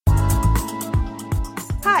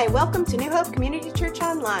Hi, welcome to New Hope Community Church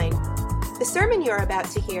Online. The sermon you're about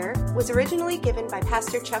to hear was originally given by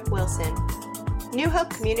Pastor Chuck Wilson. New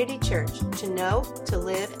Hope Community Church, to know, to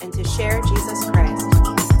live, and to share Jesus Christ.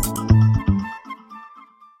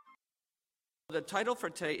 The title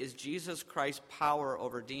for today is Jesus Christ's Power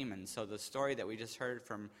Over Demons. So the story that we just heard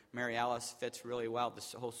from Mary Alice fits really well.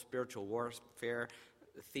 This whole spiritual warfare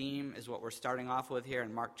theme is what we're starting off with here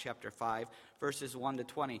in Mark chapter 5, verses 1 to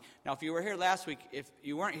 20. Now, if you were here last week, if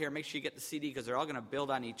you weren't here, make sure you get the CD because they're all going to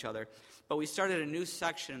build on each other. But we started a new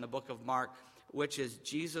section in the book of Mark, which is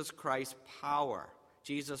Jesus Christ's power.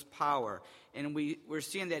 Jesus' power. And we're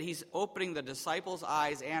seeing that he's opening the disciples'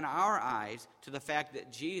 eyes and our eyes to the fact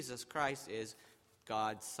that Jesus Christ is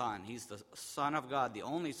God's Son. He's the Son of God, the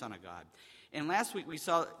only Son of God. And last week we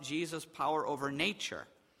saw Jesus' power over nature.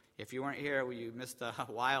 If you weren't here, you missed a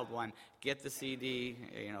wild one. Get the CD,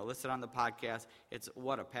 listen on the podcast. It's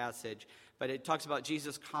what a passage. But it talks about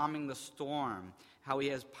Jesus calming the storm, how he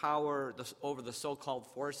has power over the so-called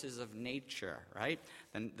forces of nature, right?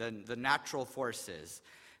 The natural forces,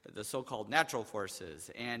 the so-called natural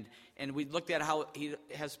forces. And we looked at how he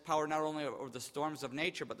has power not only over the storms of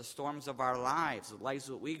nature, but the storms of our lives, the lives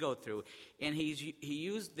that we go through. And he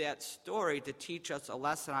used that story to teach us a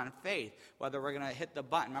lesson on faith, whether we're going to hit the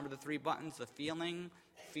button. Remember the three buttons, the feeling,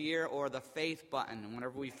 fear, or the faith button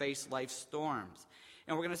whenever we face life's storms.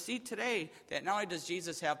 And we're going to see today that not only does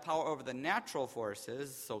Jesus have power over the natural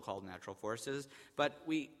forces, so-called natural forces, but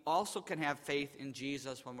we also can have faith in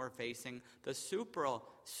Jesus when we're facing the supernatural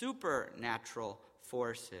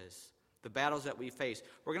forces, the battles that we face.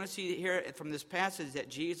 We're going to see here from this passage that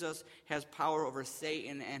Jesus has power over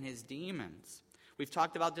Satan and his demons. We've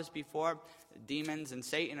talked about this before. Demons and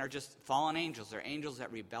Satan are just fallen angels. They're angels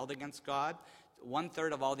that rebelled against God.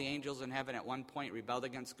 1/3 of all the angels in heaven at one point rebelled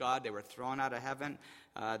against God. They were thrown out of heaven.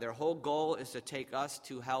 Their whole goal is to take us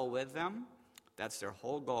to hell with them. That's their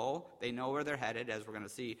whole goal. They know where they're headed, as we're going to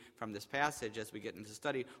see from this passage as we get into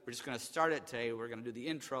study. We're just going to start it today. We're going to do the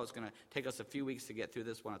intro. It's going to take us a few weeks to get through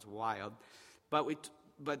this one. It's wild. But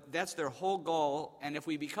that's their whole goal. And if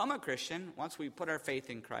we become a Christian, once we put our faith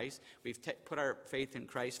in Christ, we've put our faith in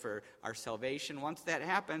Christ for our salvation. Once that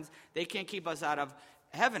happens, they can't keep us out of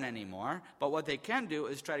heaven anymore, but what they can do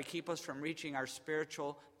is try to keep us from reaching our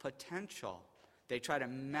spiritual potential. They try to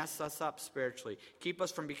mess us up spiritually, keep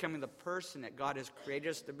us from becoming the person that God has created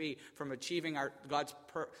us to be, from achieving God's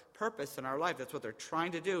purpose in our life. That's what they're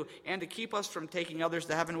trying to do, and to keep us from taking others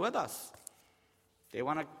to heaven with us. They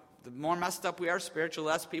want to. The more messed up we are spiritually,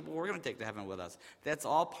 less people we're going to take to heaven with us. That's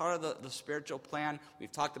all part of the spiritual plan.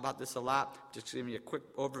 We've talked about this a lot. Just give me a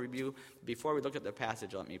quick overview. Before we look at the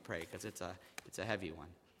passage, let me pray, because it's a heavy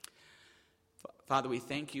one. Father, we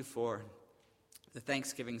thank you for the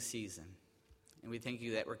Thanksgiving season. And we thank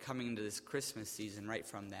you that we're coming into this Christmas season right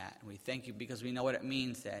from that. And we thank you because we know what it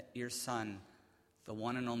means that your Son, the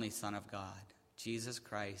one and only Son of God, Jesus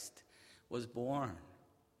Christ, was born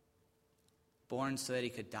so that he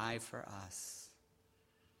could die for us.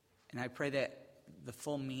 And I pray that the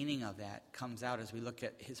full meaning of that comes out as we look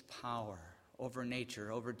at his power over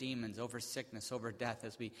nature, over demons, over sickness, over death.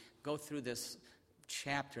 As we go through this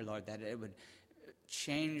chapter, Lord, that it would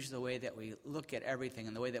change the way that we look at everything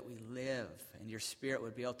and the way that we live. And your Spirit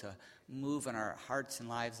would be able to move in our hearts and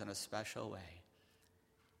lives in a special way.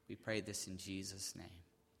 We pray this in Jesus' name.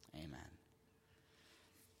 Amen.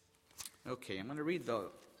 Okay, I'm going to read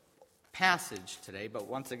the passage today, but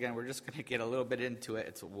once again, we're just going to get a little bit into it.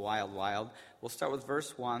 It's wild. We'll start with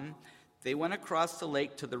verse 1. They went across the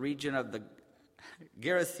lake to the region of the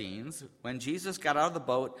Gerasenes. When Jesus got out of the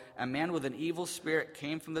boat, a man with an evil spirit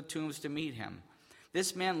came from the tombs to meet him.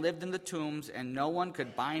 This man lived in the tombs, and no one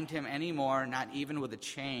could bind him anymore, not even with a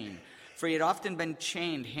chain. For he had often been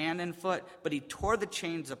chained hand and foot, but he tore the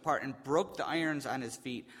chains apart and broke the irons on his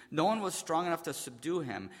feet. No one was strong enough to subdue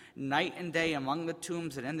him. Night and day among the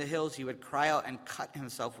tombs and in the hills he would cry out and cut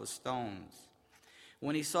himself with stones.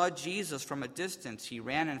 When he saw Jesus from a distance, he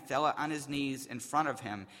ran and fell on his knees in front of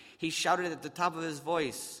him. He shouted at the top of his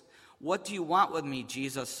voice, "What do you want with me,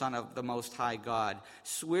 Jesus, Son of the Most High God?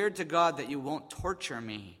 Swear to God that you won't torture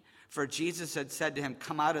me." For Jesus had said to him,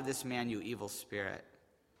 "Come out of this man, you evil spirit."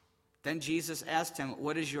 Then Jesus asked him,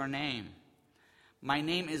 "What is your name?" "My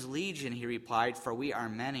name is Legion," he replied, "for we are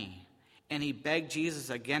many." And he begged Jesus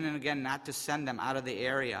again and again not to send them out of the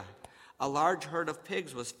area. A large herd of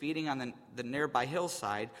pigs was feeding on the nearby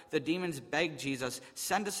hillside. The demons begged Jesus,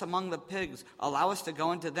 "Send us among the pigs. Allow us to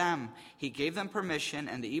go into them." He gave them permission,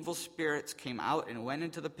 and the evil spirits came out and went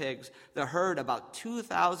into the pigs. The herd, about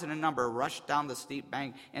 2,000 in number, rushed down the steep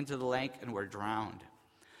bank into the lake and were drowned.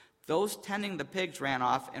 Those tending the pigs ran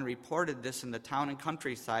off and reported this in the town and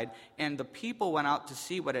countryside, and the people went out to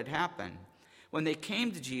see what had happened. When they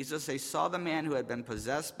came to Jesus, they saw the man who had been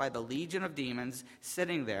possessed by the legion of demons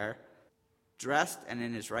sitting there, dressed and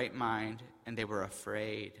in his right mind, and they were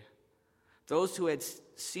afraid. Those who had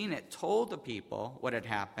seen it told the people what had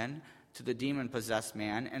happened to the demon-possessed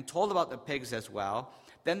man and told about the pigs as well.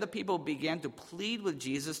 Then the people began to plead with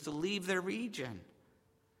Jesus to leave their region.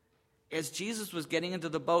 As Jesus was getting into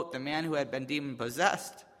the boat, the man who had been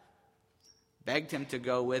demon-possessed begged him to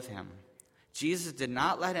go with him. Jesus did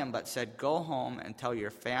not let him, but said, Go home to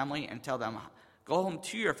your family and tell them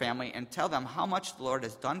how much the Lord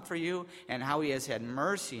has done for you and how he has had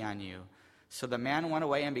mercy on you. So the man went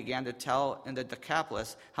away and began to tell in the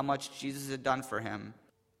Decapolis how much Jesus had done for him,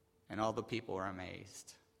 and all the people were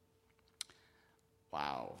amazed.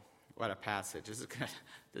 Wow, what a passage. This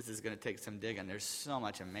is going to take some digging. There's so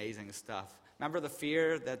much amazing stuff. Remember the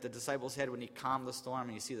fear that the disciples had when he calmed the storm,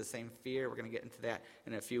 and you see the same fear? We're going to get into that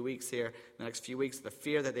in a few weeks here. In the next few weeks, the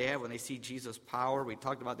fear that they have when they see Jesus' power. We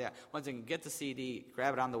talked about that. Once you can get the CD,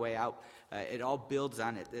 grab it on the way out. It all builds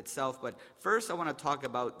on it itself. But first, I want to talk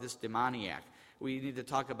about this demoniac. We need to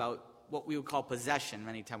talk about what we would call possession.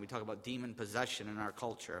 Many times we talk about demon possession in our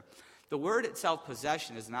culture. The word itself,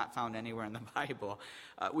 possession, is not found anywhere in the Bible.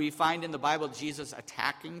 We find in the Bible Jesus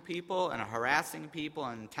attacking people and harassing people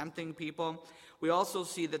and tempting people. We also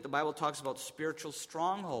see that the Bible talks about spiritual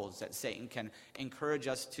strongholds that Satan can encourage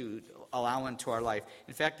us to allow into our life.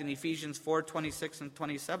 In fact, in Ephesians 4:26 and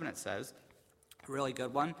 27 it says, a really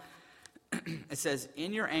good one, it says,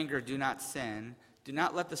 In your anger do not sin, do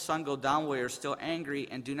not let the sun go down while you're still angry,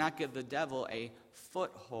 and do not give the devil a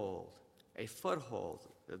foothold. A foothold.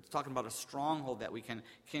 It's talking about a stronghold that we can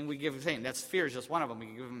we give Satan. That's fear is just one of them. We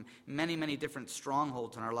can give him many, many different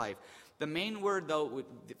strongholds in our life. The main word, though,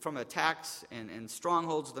 from attacks and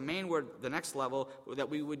strongholds, the main word, the next level that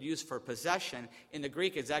we would use for possession in the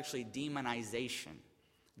Greek is actually demonization.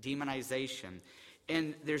 Demonization.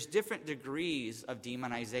 And there's different degrees of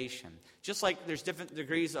demonization. Just like there's different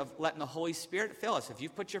degrees of letting the Holy Spirit fill us. If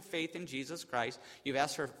you've put your faith in Jesus Christ, you've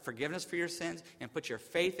asked for forgiveness for your sins, and put your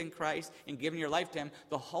faith in Christ and given your life to him,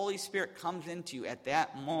 the Holy Spirit comes into you at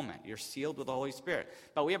that moment. You're sealed with the Holy Spirit.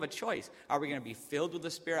 But we have a choice. Are we going to be filled with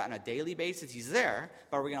the Spirit on a daily basis? He's there.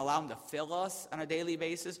 But are we going to allow him to fill us on a daily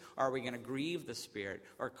basis? Or are we going to grieve the Spirit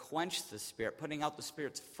or quench the Spirit, putting out the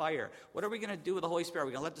Spirit's fire? What are we going to do with the Holy Spirit? Are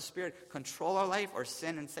we going to let the Spirit control our life, or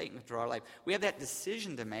sin and Satan control our life? We have that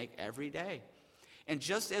decision to make every day. And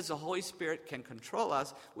just as the Holy Spirit can control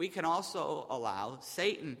us, we can also allow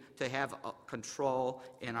Satan to have control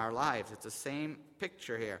in our lives. It's the same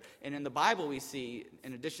picture here. And in the Bible we see,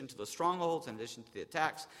 in addition to the strongholds, in addition to the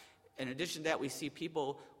attacks, in addition to that we see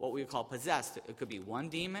people, what we call possessed. It could be one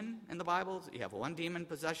demon in the Bible. You have one demon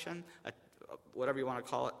possession, whatever you want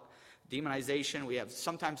to call it. Demonization. We have,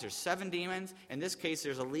 sometimes there's 7 demons. In this case,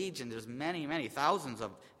 there's a legion. There's many, many thousands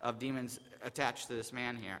of demons attached to this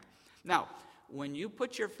man here. Now, when you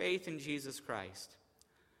put your faith in Jesus Christ,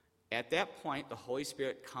 at that point, the Holy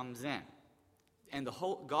Spirit comes in. And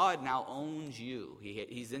God now owns you.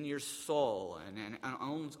 He's in your soul and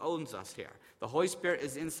owns us here. The Holy Spirit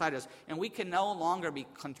is inside us. And we can no longer be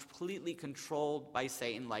completely controlled by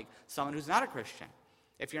Satan like someone who's not a Christian.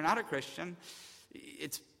 If you're not a Christian,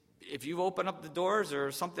 if you open up the doors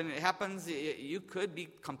or something happens, you could be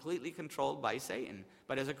completely controlled by Satan.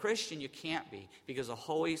 But as a Christian, you can't be, because the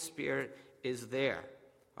Holy Spirit is there.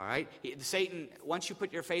 All right? Satan, once you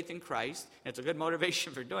put your faith in Christ, and it's a good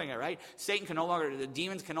motivation for doing it, right? The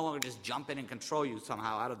demons can no longer just jump in and control you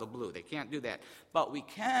somehow out of the blue. They can't do that. But we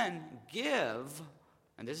can give,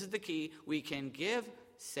 and this is the key, we can give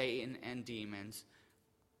Satan and demons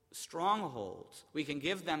strongholds. We can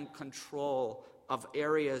give them control of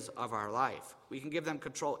areas of our life. We can give them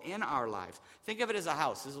control in our lives. Think of it as a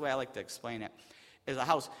house. This is the way I like to explain it. As a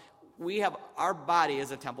house, we have our body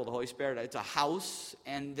as a temple of the Holy Spirit. It's a house,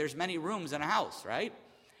 and there's many rooms in a house, right?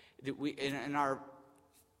 In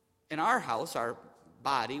our house, our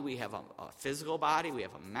body, we have a physical body, we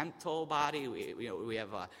have a mental body, we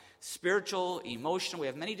have a spiritual, emotional. We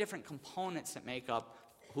have many different components that make up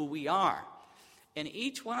who we are. And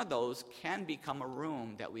each one of those can become a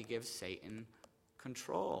room that we give Satan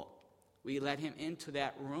control. We let him into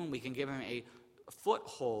that room. We can give him a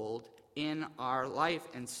foothold in our life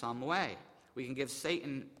in some way. We can give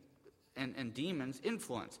Satan and demons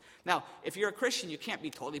influence. Now, if you're a Christian, you can't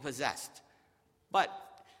be totally possessed. But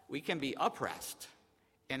we can be oppressed.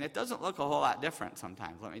 And it doesn't look a whole lot different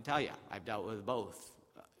sometimes, let me tell you. I've dealt with both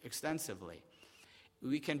extensively.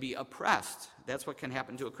 we can be oppressed. That's what can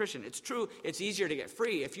happen to a Christian. It's true, it's easier to get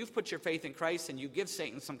free. If you've put your faith in Christ and you give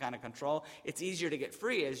Satan some kind of control, it's easier to get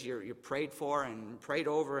free as you're prayed for and prayed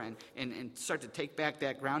over and start to take back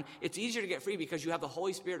that ground. It's easier to get free because you have the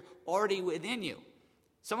Holy Spirit already within you.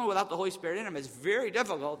 Someone without the Holy Spirit in him is very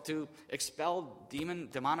difficult to expel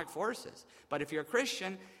demonic forces. But if you're a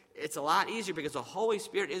Christian, it's a lot easier because the Holy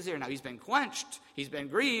Spirit is there. Now, he's been quenched. He's been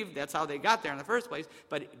grieved. That's how they got there in the first place.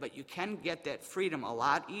 But you can get that freedom a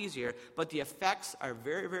lot easier. But the effects are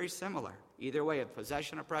very, very similar. Either way, of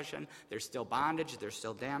possession, oppression, there's still bondage, there's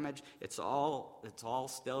still damage. It's all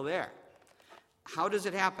still there. How does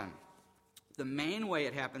it happen? The main way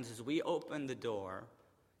it happens is we open the door.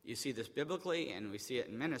 You see this biblically, and we see it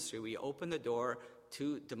in ministry. We open the door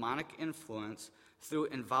to demonic influence through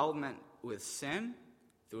involvement with sin,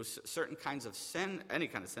 through certain kinds of sin, any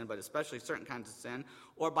kind of sin, but especially certain kinds of sin,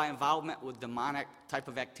 or by involvement with demonic type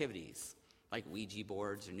of activities, like Ouija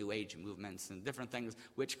boards or New Age movements and different things,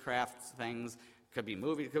 witchcraft things, could be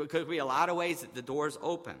movies, could be a lot of ways that the doors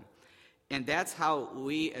open. And that's how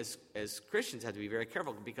we as Christians have to be very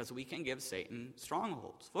careful, because we can give Satan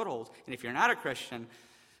strongholds, footholds. And if you're not a Christian,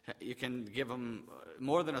 you can give him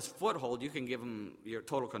more than a foothold, you can give him your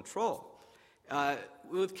total control.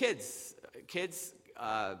 With kids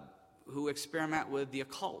who experiment with the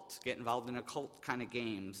occult, get involved in occult kind of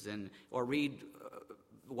games, or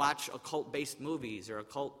watch occult-based movies or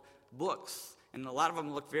occult books. And a lot of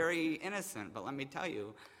them look very innocent, but let me tell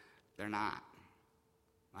you, they're not.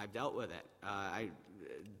 I've dealt with it.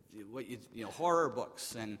 Horror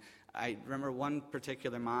books. And I remember one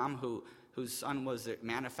particular mom whose son was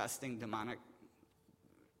manifesting demonic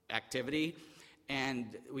activity.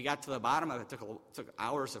 And we got to the bottom of it. It took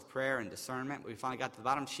hours of prayer and discernment. We finally got to the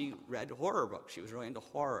bottom. She read horror books. She was really into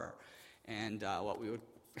horror. And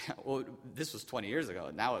this was 20 years ago.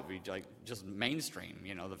 Now it would be like just mainstream,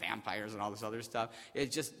 the vampires and all this other stuff.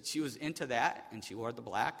 She was into that, and she wore the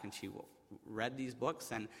black, and she read these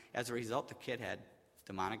books. And as a result, the kid had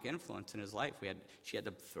demonic influence in his life. She had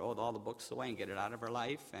to throw all the books away and get it out of her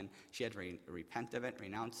life. And she had to repent of it,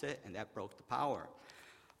 renounce it, and that broke the power.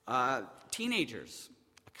 Teenagers.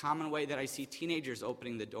 A common way that I see teenagers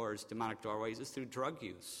opening the doors, demonic doorways, is through drug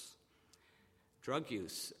use. Drug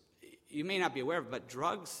use. You may not be aware of it, but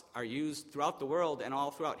drugs are used throughout the world and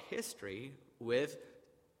all throughout history with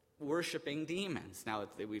worshiping demons. Now,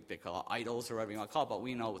 they call it idols or whatever you want to call it, but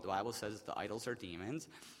we know what the Bible says, the idols are demons.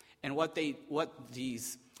 And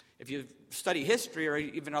if you study history or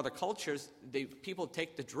even other cultures, people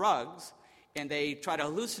take the drugs and they try to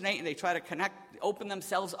hallucinate and they try to open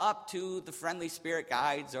themselves up to the friendly spirit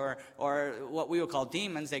guides or what we would call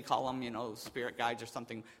demons. They call them, spirit guides or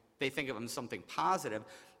something. They think of them as something positive.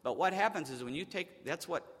 But what happens is when you that's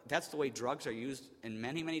the way drugs are used in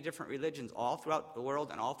many, many different religions all throughout the world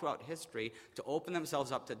and all throughout history to open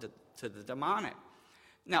themselves up to the demonic.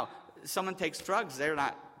 Now, someone takes drugs, they're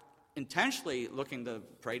not intentionally looking to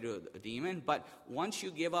pray to a demon, but once you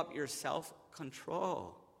give up your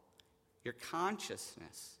self-control, your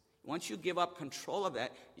consciousness, once you give up control of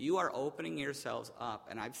that, you are opening yourselves up.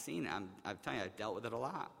 And I've seen it. I'm telling you, I've dealt with it a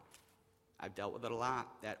lot.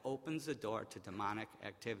 That opens the door to demonic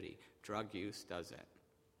activity. Drug use does it.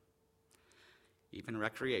 Even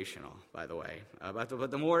recreational, by the way. But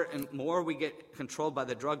the more we get controlled by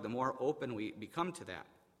the drug, the more open we become to that.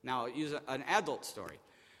 Now, use an adult story.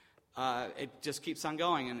 It just keeps on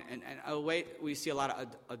going. And a way we see a lot of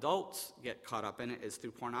adults get caught up in it is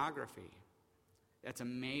through pornography. That's a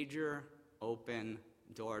major open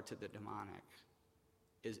door to the demonic,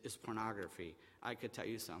 is pornography. I could tell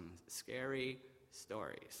you some scary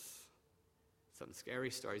stories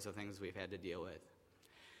of things we've had to deal with.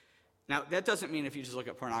 Now, that doesn't mean if you just look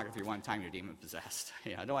at pornography one time, you're demon-possessed.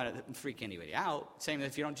 I don't want to freak anybody out. Same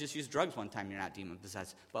if you don't just use drugs one time, you're not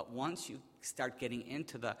demon-possessed. But once you start getting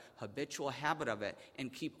into the habitual habit of it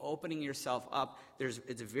and keep opening yourself up,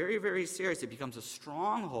 it's very, very serious. It becomes a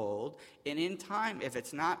stronghold. And in time, if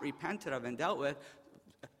it's not repented of and dealt with,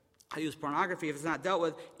 I use pornography. If it's not dealt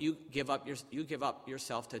with, you give up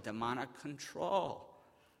yourself to demonic control.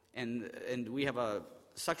 And we have a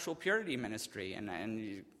sexual purity ministry,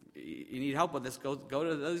 and you need help with this, go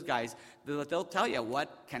to those guys. They'll tell you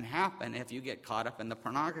what can happen if you get caught up in the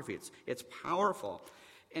pornography. It's powerful.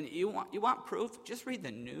 And you want proof? Just read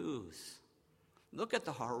the news. Look at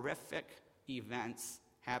the horrific events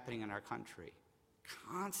happening in our country.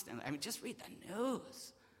 Constantly. Just read the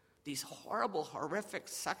news. These horrible, horrific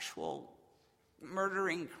sexual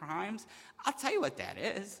murdering crimes. I'll tell you what that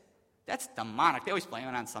is. That's demonic. They always blame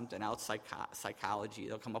it on something else, psychology.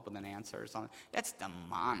 They'll come up with an answer or something. That's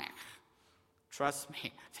demonic. Trust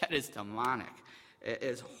me, that is demonic. It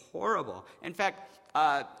is horrible. In fact,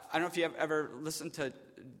 I don't know if you have ever listened to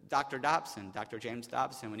Dr. Dobson, Dr. James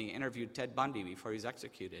Dobson, when he interviewed Ted Bundy before he was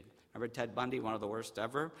executed. Remember Ted Bundy, one of the worst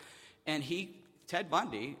ever? And Ted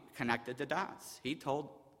Bundy connected the dots. He told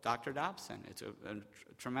Dr. Dobson, it's a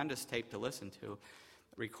tremendous tape to listen to,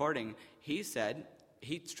 recording. He said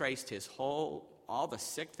he traced all the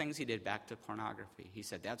sick things he did back to pornography. He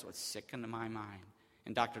said, that's what sickened my mind.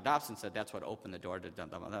 And Dr. Dobson said that's what opened the door to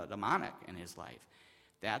the demonic in his life.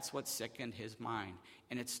 That's what sickened his mind.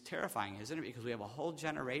 And it's terrifying, isn't it? Because we have a whole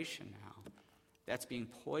generation now that's being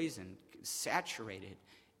poisoned, saturated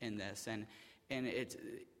in this. And it's,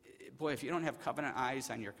 boy, if you don't have covenant eyes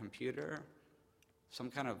on your computer, some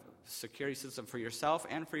kind of security system for yourself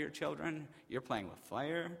and for your children, you're playing with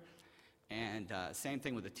fire. And same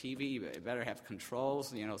thing with the TV. You better have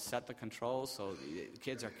controls, set the controls so the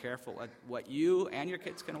kids are careful what you and your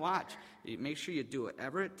kids can watch. Make sure you do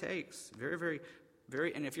whatever it takes. Very, very,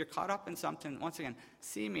 very. And if you're caught up in something, once again,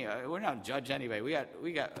 see me. We're not judge anyway.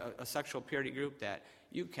 We got a sexual purity group that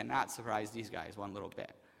you cannot surprise these guys one little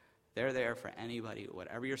bit. They're there for anybody,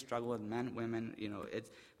 whatever you're struggling with, men, women.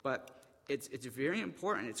 It's very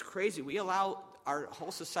important. It's crazy. We allow our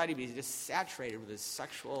whole society to be just saturated with this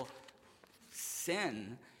sexual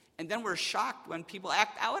sin, and then we're shocked when people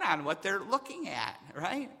act out on what they're looking at,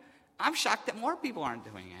 right? I'm shocked that more people aren't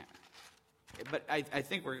doing it. But I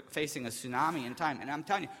think we're facing a tsunami in time. And I'm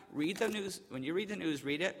telling you, read the news. When you read the news,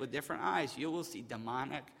 read it with different eyes. You will see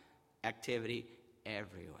demonic activity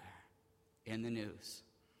everywhere in the news.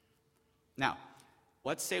 Now,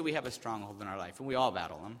 let's say we have a stronghold in our life, and we all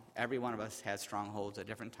battle them. Every one of us has strongholds at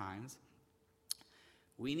different times.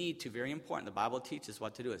 We need to, very important, the Bible teaches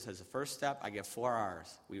what to do. It says the first step, I give 4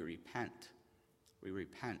 R's. We repent. We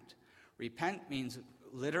repent. Repent means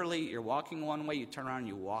literally you're walking one way, you turn around and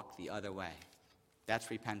you walk the other way.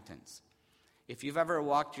 That's repentance. If you've ever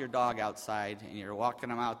walked your dog outside and you're walking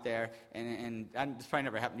them out there, and this probably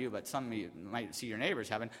never happened to you, but some of you might see your neighbors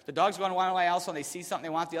having, the dog's going one way also, and they see something they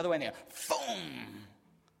want the other way, and they go, boom,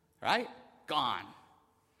 right? Gone.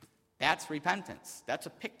 That's repentance. That's a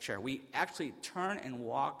picture. We actually turn and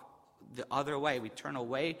walk the other way. We turn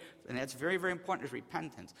away, and that's very, very important, is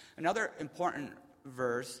repentance. Another important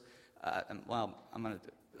verse,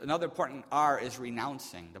 another important R is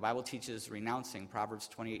renouncing. The Bible teaches renouncing, Proverbs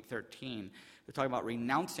 28:13. We're talking about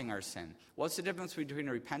renouncing our sin. What's the difference between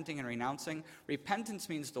repenting and renouncing? Repentance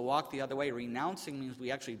means to walk the other way. Renouncing means we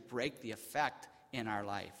actually break the effect in our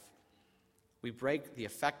life. We break the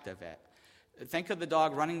effect of it. Think of the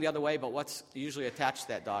dog running the other way, but what's usually attached to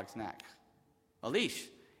that dog's neck? A leash.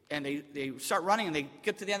 And they start running, and they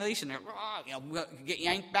get to the end of the leash, and they get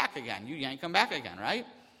yanked back again. You yank them back again, right?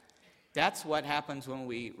 That's what happens when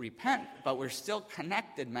we repent, but we're still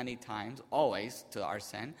connected many times, always, to our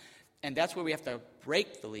sin. And that's where we have to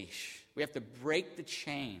break the leash. We have to break the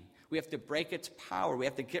chain. We have to break its power. We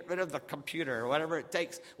have to get rid of the computer or whatever it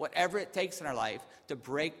takes in our life to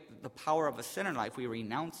break the power of a sin in life. We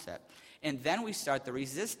renounce it. And then we start the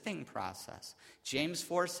resisting process. James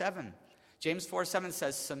 4:7. James 4:7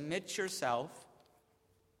 says, Submit yourself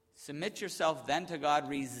then to God,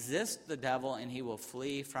 resist the devil, and he will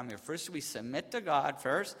flee from you. First, we submit to God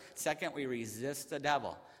first. Second, we resist the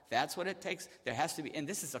devil. That's what it takes. There has to be, and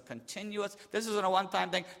this is a continuous, this isn't a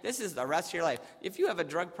one-time thing. This is the rest of your life. If you have a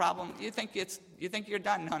drug problem, you think you're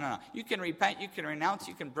done. No. You can repent, you can renounce,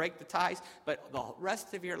 you can break the ties, but the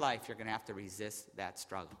rest of your life, you're going to have to resist that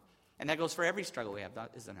struggle. And that goes for every struggle we have,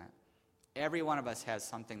 isn't it? Every one of us has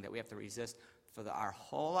something that we have to resist for our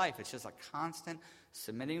whole life. It's just a constant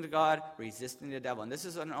submitting to God, resisting the devil. And this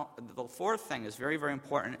is the fourth thing is very, very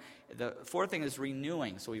important. The fourth thing is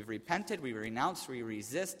renewing. So we've repented, we renounced, we're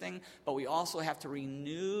resisting, but we also have to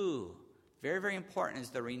renew. Very, very important is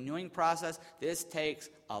the renewing process. This takes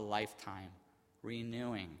a lifetime.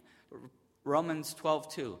 Renewing. Romans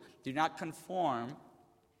 12:2. Do not conform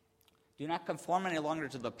any longer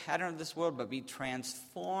to the pattern of this world, but be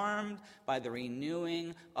transformed by the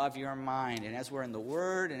renewing of your mind. And as we're in the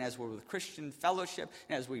Word, and as we're with Christian fellowship,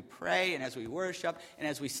 and as we pray, and as we worship, and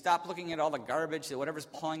as we stop looking at all the garbage, that whatever's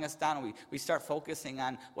pulling us down, and we start focusing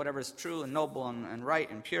on whatever's true and noble and right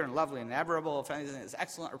and pure and lovely and admirable, if anything is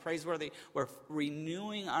excellent or praiseworthy, we're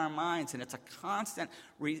renewing our minds. And it's a constant,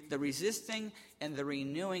 the resisting and the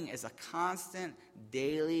renewing is a constant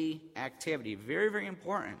daily activity. Very, very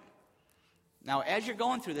important. Now, as you're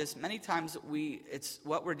going through this, many times it's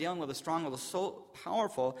what we're dealing with, a stronghold is so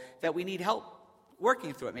powerful that we need help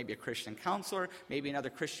working through it. Maybe a Christian counselor, maybe another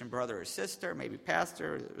Christian brother or sister, maybe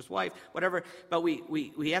pastor or his wife, whatever. But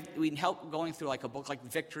we help going through like a book like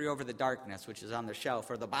Victory Over the Darkness, which is on the shelf,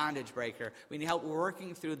 or The Bondage Breaker. We need help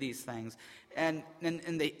working through these things. And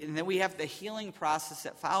then we have the healing process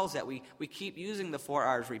that follows that. We keep using the 4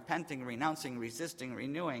 R's: repenting, renouncing, resisting,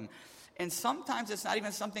 renewing. And sometimes it's not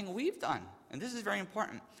even something we've done. And this is very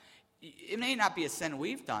important. It may not be a sin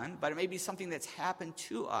we've done, but it may be something that's happened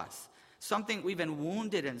to us. Something we've been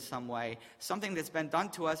wounded in some way, something that's been done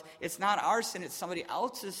to us. It's not our sin, it's somebody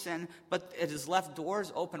else's sin, but it has left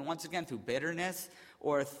doors open once again through bitterness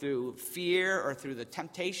or through fear or through the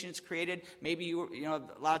temptation it's created. Maybe, a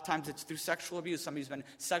lot of times it's through sexual abuse. Somebody's been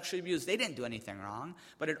sexually abused. They didn't do anything wrong,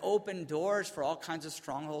 but it opened doors for all kinds of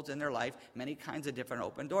strongholds in their life, many kinds of different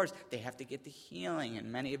open doors. They have to get the healing,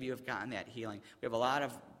 and many of you have gotten that healing. We have a lot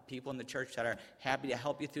of people in the church that are happy to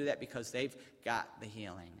help you through that because they've got the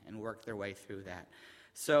healing and worked their way through that.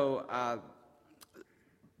 So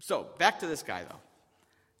back to this guy, though.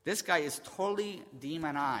 This guy is totally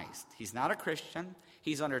demonized. He's not a Christian.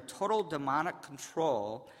 He's under total demonic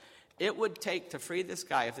control. It would take to free this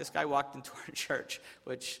guy, if this guy walked into our church,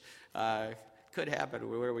 which could happen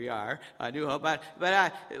where we are, New Hope, but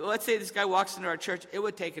let's say this guy walks into our church, it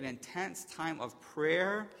would take an intense time of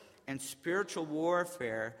prayer and spiritual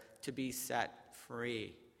warfare to be set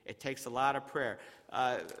free. It takes a lot of prayer.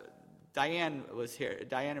 Diane was here.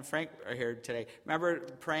 Diane and Frank are here today. Remember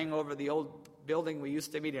praying over the old building we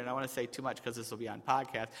used to meet in? I don't want to say too much because this will be on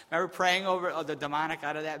podcast. Remember praying over the demonic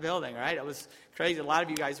out of that building, right? It was crazy. A lot of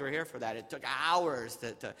you guys were here for that. It took hours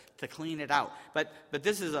to clean it out. But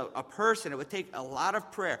this is a person. It would take a lot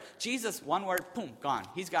of prayer. Jesus, one word, boom, gone.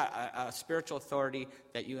 He's got a spiritual authority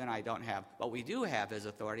that you and I don't have. What we do have his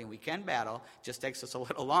authority, and we can battle. Just takes us a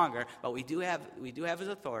little longer. But we do have his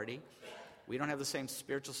authority. We don't have the same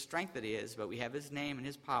spiritual strength that he is, but we have his name and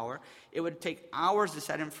his power. It would take hours to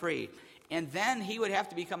set him free. And then he would have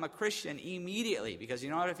to become a Christian immediately. Because you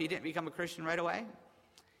know what? If he didn't become a Christian right away,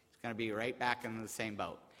 he's going to be right back in the same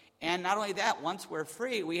boat. And not only that, once we're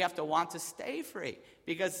free, we have to want to stay free.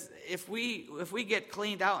 Because if we get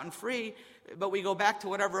cleaned out and free, but we go back to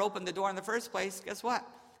whatever opened the door in the first place, guess what?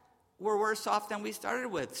 We're worse off than we started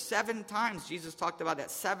with. 7 times. Jesus talked about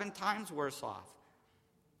that. 7 times worse off.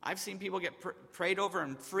 I've seen people get prayed over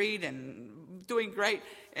and freed and doing great,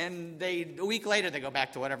 and a week later they go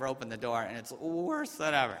back to whatever opened the door, and it's worse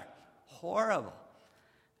than ever. Horrible.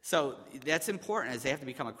 So that's important, as they have to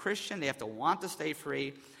become a Christian. They have to want to stay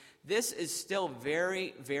free. This is still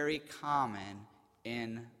very, very common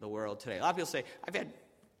in the world today. A lot of people say, I've had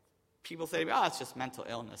people say to me, it's just mental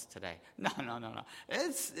illness today. No.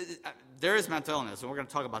 There is mental illness, and we're going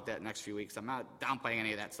to talk about that next few weeks. I'm not downplaying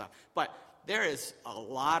any of that stuff. But there is a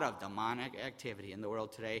lot of demonic activity in the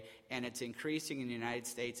world today, and it's increasing in the United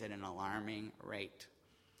States at an alarming rate.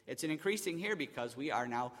 It's increasing here because we are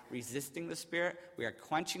now resisting the Spirit. We are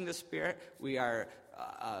quenching the Spirit. We have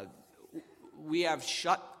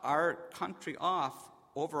shut our country off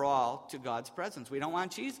overall to God's presence. We don't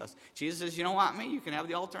want Jesus. Jesus says, you don't want me, you can have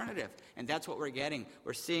the alternative. And that's what we're getting.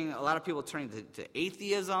 We're seeing a lot of people turning to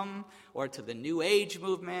atheism or to the New Age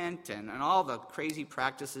movement and all the crazy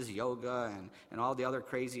practices, yoga and all the other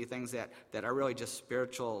crazy things that are really just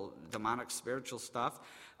spiritual, demonic spiritual stuff.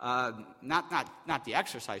 Not the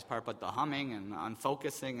exercise part, but the humming and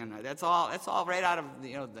unfocusing, and that's all right out of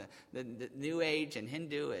the New Age and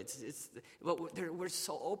Hindu. But we're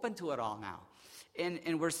so open to it all now.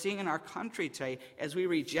 And we're seeing in our country today, as we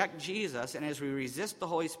reject Jesus and as we resist the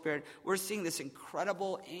Holy Spirit, we're seeing this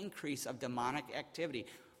incredible increase of demonic activity.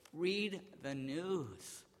 Read the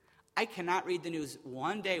news. I cannot read the news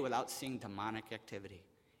one day without seeing demonic activity.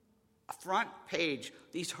 A front page,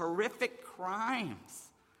 these horrific crimes,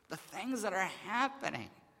 the things that are happening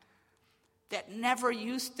that never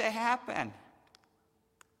used to happen.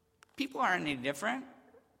 People aren't any different,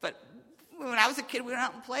 but when I was a kid, we went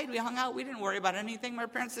out and played. We hung out. We didn't worry about anything. My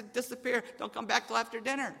parents said, disappear. Don't come back till after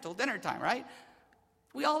dinner, till dinner time, right?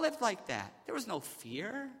 We all lived like that. There was no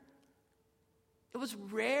fear. It was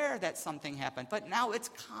rare that something happened, but now it's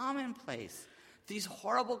commonplace. These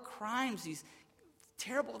horrible crimes, these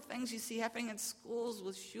terrible things you see happening in schools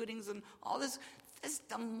with shootings and all this, it's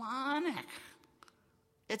demonic.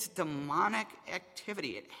 It's demonic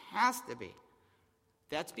activity. It has to be.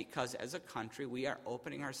 That's because as a country, we are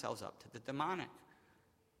opening ourselves up to the demonic.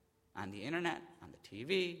 On the internet, on the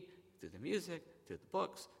TV, through the music, through the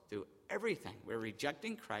books, through everything. We're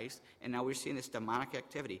rejecting Christ, and now we're seeing this demonic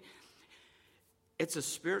activity. It's a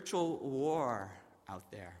spiritual war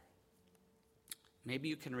out there. Maybe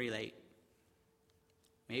you can relate.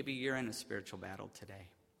 Maybe you're in a spiritual battle today.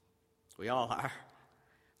 We all are.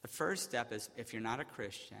 The first step is, if you're not a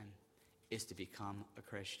Christian, is to become a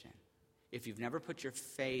Christian. If you've never put your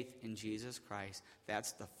faith in Jesus Christ,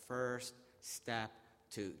 that's the first step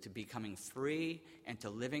to becoming free and to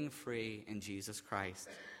living free in Jesus Christ.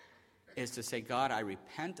 Is to say, God, I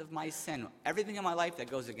repent of my sin. Everything in my life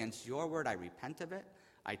that goes against your word, I repent of it.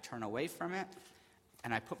 I turn away from it.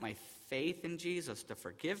 And I put my faith in Jesus to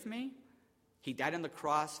forgive me. He died on the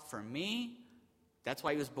cross for me. That's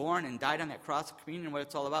why he was born and died on that cross of communion, what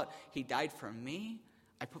it's all about. He died for me.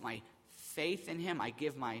 I put my faith in him. I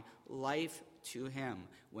give my life to him.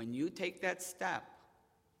 When you take that step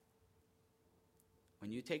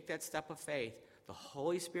of faith, the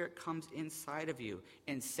Holy Spirit comes inside of you,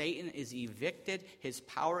 and Satan is evicted. His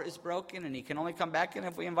power is broken, and he can only come back in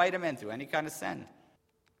if we invite him in through any kind of sin.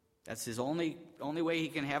 That's his only way he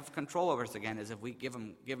can have control over us again, is if we give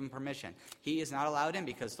him permission. He is not allowed in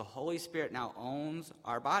because the Holy Spirit now owns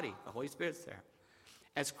our body. The Holy Spirit's there.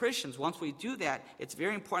 As Christians, once we do that, it's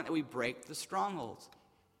very important that we break the strongholds.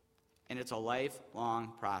 And it's a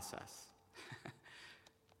lifelong process.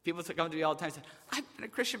 People come to me all the time and say, I've been a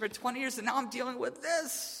Christian for 20 years and now I'm dealing with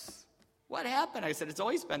this. What happened? I said, it's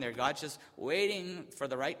always been there. God's just waiting for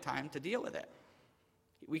the right time to deal with it.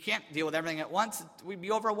 We can't deal with everything at once. We'd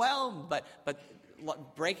be overwhelmed.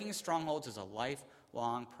 But breaking strongholds is a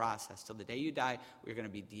lifelong process. Till the day you die, we're going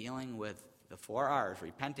to be dealing with the 4 R's: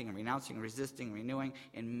 repenting, renouncing, resisting, renewing,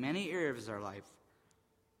 in many areas of our life.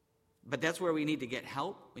 But that's where we need to get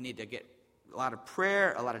help. We need to get a lot of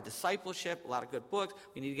prayer, a lot of discipleship, a lot of good books.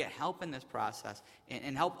 We need to get help in this process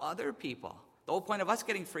and help other people. The whole point of us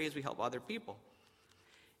getting free is we help other people.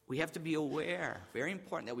 We have to be aware, very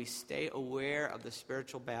important that we stay aware of the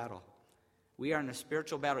spiritual battle. We are in a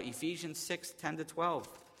spiritual battle. Ephesians 6:10-12.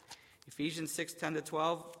 Ephesians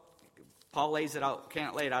 6:10-12, Paul lays it out,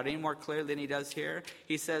 can't lay it out any more clearly than he does here.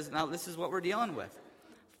 He says, now this is what we're dealing with.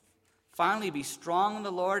 Finally, be strong in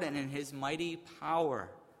the Lord and in his mighty power.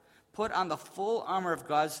 Put on the full armor of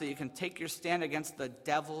God so that you can take your stand against the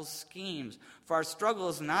devil's schemes. For our struggle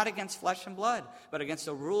is not against flesh and blood, but against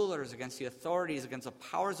the rulers, against the authorities, against the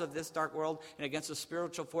powers of this dark world, and against the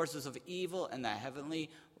spiritual forces of evil in the heavenly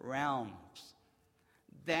realms.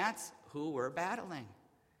 That's who we're battling.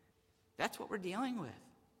 That's what we're dealing with.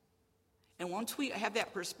 And once we have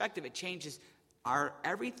that perspective, it changes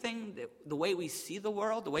everything, the way we see the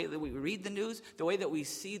world, the way that we read the news, the way that we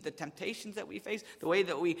see the temptations that we face, the way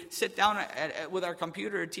that we sit down with our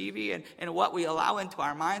computer or TV and what we allow into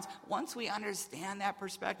our minds. Once we understand that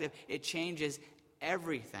perspective, it changes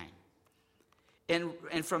everything.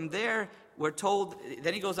 And from there, we're told,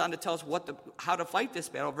 then he goes on to tell us how to fight this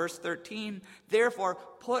battle. Verse 13, therefore,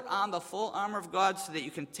 put on the full armor of God so that you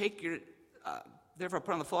can take your... Therefore,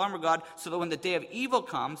 put on the full armor of God, so that when the day of evil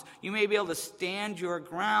comes, you may be able to stand your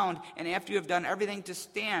ground. And after you have done everything to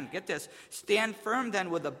stand, get this, stand firm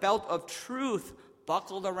then with the belt of truth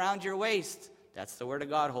buckled around your waist. That's the word of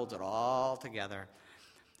God, holds it all together.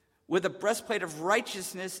 With the breastplate of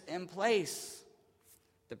righteousness in place.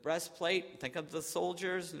 The breastplate, think of the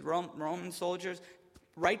soldiers, the Roman soldiers.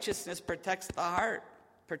 Righteousness protects the heart,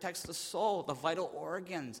 protects the soul, the vital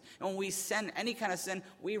organs. And when we sin, any kind of sin,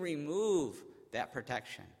 we remove that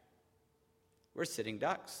protection. We're sitting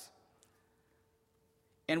ducks.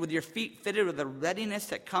 And with your feet fitted with the readiness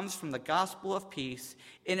that comes from the gospel of peace,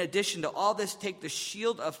 in addition to all this, take the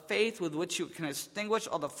shield of faith with which you can extinguish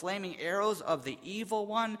all the flaming arrows of the evil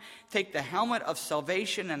one. Take the helmet of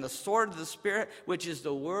salvation and the sword of the Spirit, which is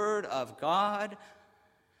the word of God.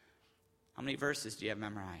 How many verses do you have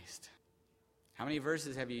memorized? How many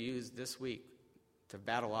verses have you used this week to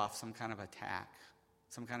battle off some kind of attack,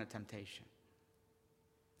 some kind of temptation?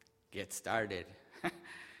 Get started.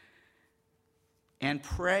 And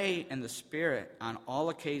pray in the Spirit on all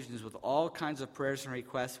occasions with all kinds of prayers and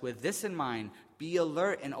requests. With this in mind, be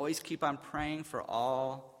alert and always keep on praying for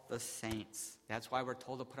all the saints. That's why we're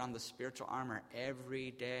told to put on the spiritual armor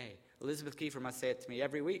every day. Elizabeth Kiefer must say it to me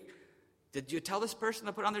every week. Did you tell this person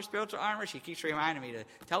to put on their spiritual armor? She keeps reminding me to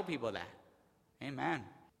tell people that. Amen.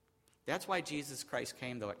 That's why Jesus Christ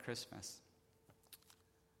came, though, at Christmas.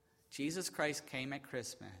 Jesus Christ came at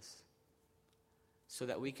Christmas so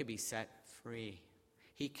that we could be set free.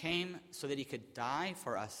 He came so that he could die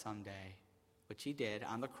for us someday, which he did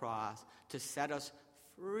on the cross, to set us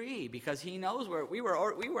free, because he knows where we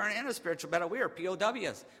weren't in a spiritual battle. We were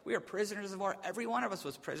POWs. We were prisoners of war. Every one of us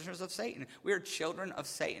was prisoners of Satan. We are children of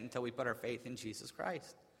Satan until we put our faith in Jesus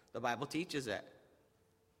Christ. The Bible teaches it.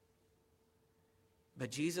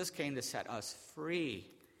 But Jesus came to set us free.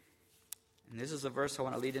 And this is a verse I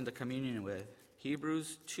want to lead into communion with.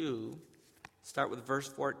 Hebrews 2, Start with verse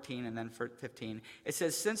 14 and then 15. It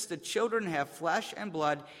says, since the children have flesh and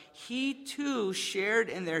blood, he too shared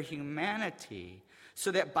in their humanity,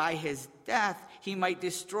 so that by his death he might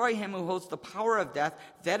destroy him who holds the power of death,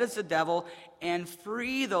 that is the devil, and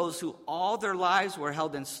free those who all their lives were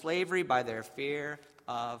held in slavery by their fear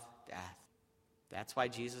of death. That's why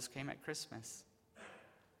Jesus came at Christmas,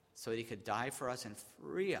 so that he could die for us and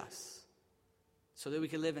free us, so that we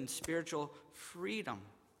could live in spiritual freedom.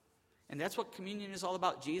 And that's what communion is all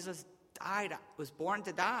about. Jesus died, was born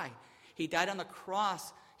to die. He died on the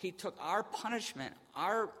cross. He took our punishment,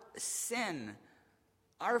 our sin,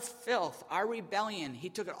 our filth, our rebellion. He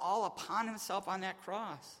took it all upon himself on that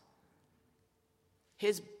cross.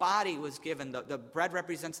 His body was given. The bread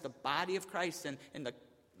represents the body of Christ, and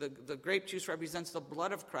the grape juice represents the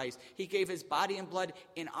blood of Christ. He gave his body and blood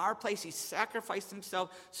in our place. He sacrificed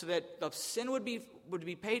himself so that the sin would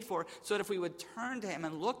be paid for, so that if we would turn to him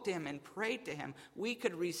and look to him and pray to him, we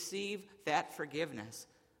could receive that forgiveness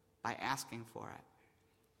by asking for it.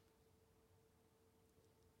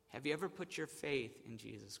 Have you ever put your faith in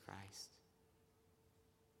Jesus Christ?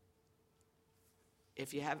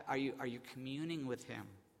 If you have, are you communing with him?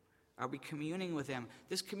 Are we communing with him?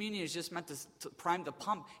 This communion is just meant to prime the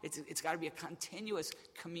pump. It's got to be a continuous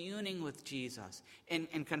communing with Jesus.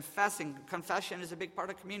 And confessing. Confession is a big part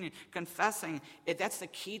of communion. Confessing, that's the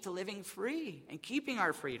key to living free and keeping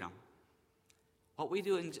our freedom. What we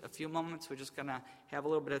do in a few moments, we're just going to have a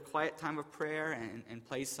little bit of quiet time of prayer and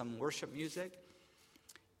play some worship music.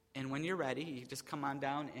 And when you're ready, you just come on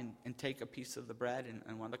down and take a piece of the bread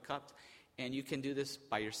and one of the cups. And you can do this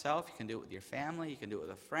by yourself. You can do it with your family. You can do it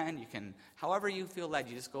with a friend. You can, however you feel led,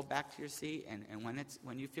 you just go back to your seat. And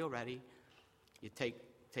when you feel ready, you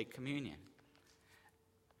take communion.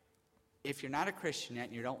 If you're not a Christian yet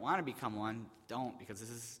and you don't want to become one, don't,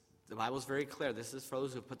 because the Bible's very clear. This is for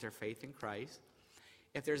those who put their faith in Christ.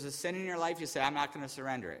 If there's a sin in your life, you say, I'm not going to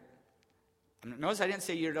surrender it. Notice I didn't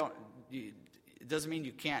say it doesn't mean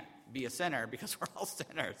you can't be a sinner, because we're all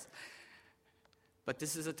sinners. But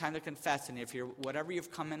this is a time to confess, and if whatever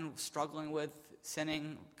you've come in struggling with,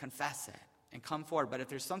 sinning, confess it and come forward. But if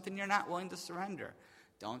there's something you're not willing to surrender,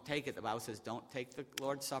 don't take it. The Bible says don't take the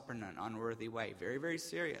Lord's Supper in an unworthy way. Very, very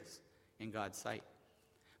serious in God's sight.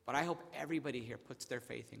 But I hope everybody here puts their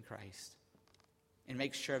faith in Christ and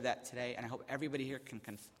makes sure of that today. And I hope everybody here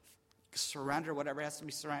can surrender whatever has to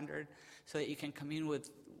be surrendered, so that you can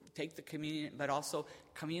take the communion, but also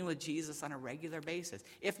commune with Jesus on a regular basis.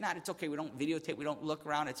 If not, it's okay. We don't videotape. We don't look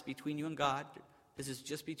around. It's between you and God. This is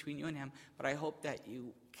just between you and him. But I hope that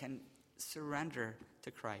you can surrender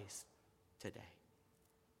to Christ today.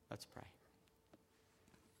 Let's pray.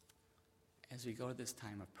 As we go to this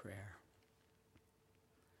time of prayer,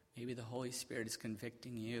 maybe the Holy Spirit is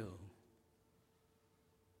convicting you.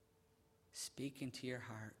 Speak into your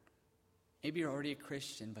heart. Maybe you're already a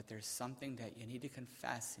Christian, but there's something that you need to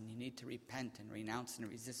confess, and you need to repent and renounce and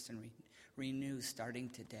resist and renew starting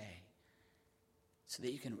today, so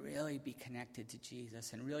that you can really be connected to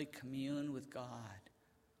Jesus and really commune with God.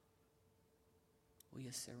 Will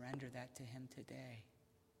you surrender that to him today?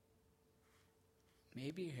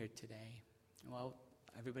 Maybe you're here today. Well,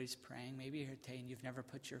 everybody's praying. Maybe you're here today and you've never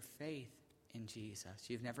put your faith in Jesus.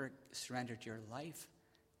 You've never surrendered your life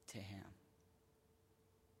to him.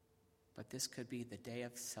 But this could be the day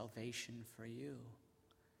of salvation for you.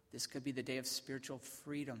 This could be the day of spiritual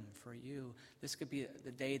freedom for you. This could be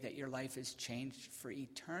the day that your life is changed for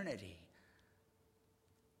eternity.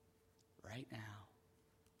 Right now.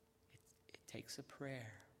 It takes a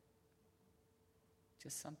prayer.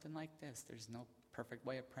 Just something like this. There's no perfect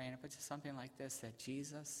way of praying it, but just something like this, that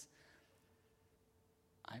Jesus,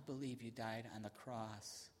 I believe you died on the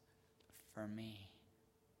cross for me,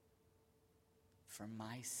 for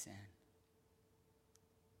my sin.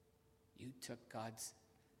 You took God's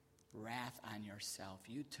wrath on yourself.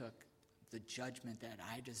 You took the judgment that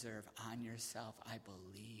I deserve on yourself. I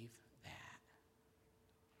believe that.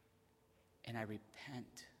 And I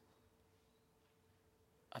repent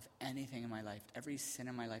of anything in my life, every sin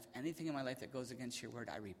in my life, anything in my life that goes against your word.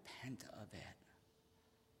 I repent of it.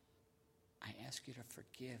 I ask you to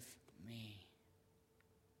forgive me.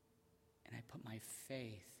 And I put my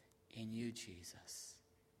faith in you, Jesus.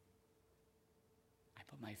 I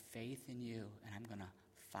put my faith in you, and I'm going to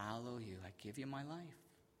follow you. I give you my life.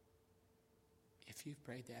 If you've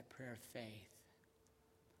prayed that prayer of faith,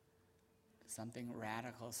 something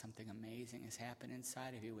radical, something amazing has happened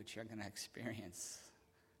inside of you, which you're going to experience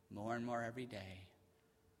more and more every day.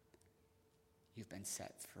 You've been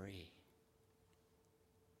set free.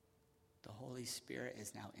 The Holy Spirit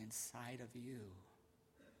is now inside of you.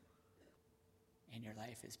 and your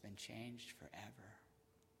life has been changed forever.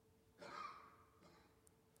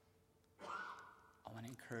 I want to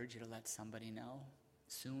encourage you to let somebody know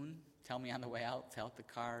soon. Tell me on the way out, tell at the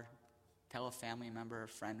car, tell a family member, a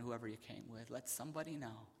friend, whoever you came with. Let somebody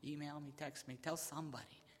know. Email me, text me, tell somebody,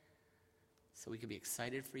 so we can be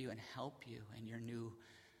excited for you and help you in your new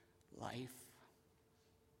life.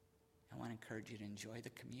 I want to encourage you to enjoy the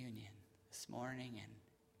communion this morning and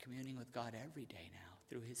communing with God every day now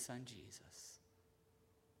through his Son Jesus.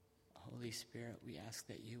 Holy Spirit, we ask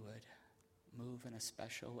that you would move in a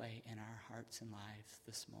special way in our hearts and lives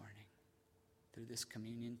this morning through this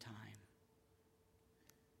communion time.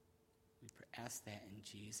 We ask that in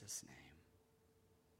Jesus' name.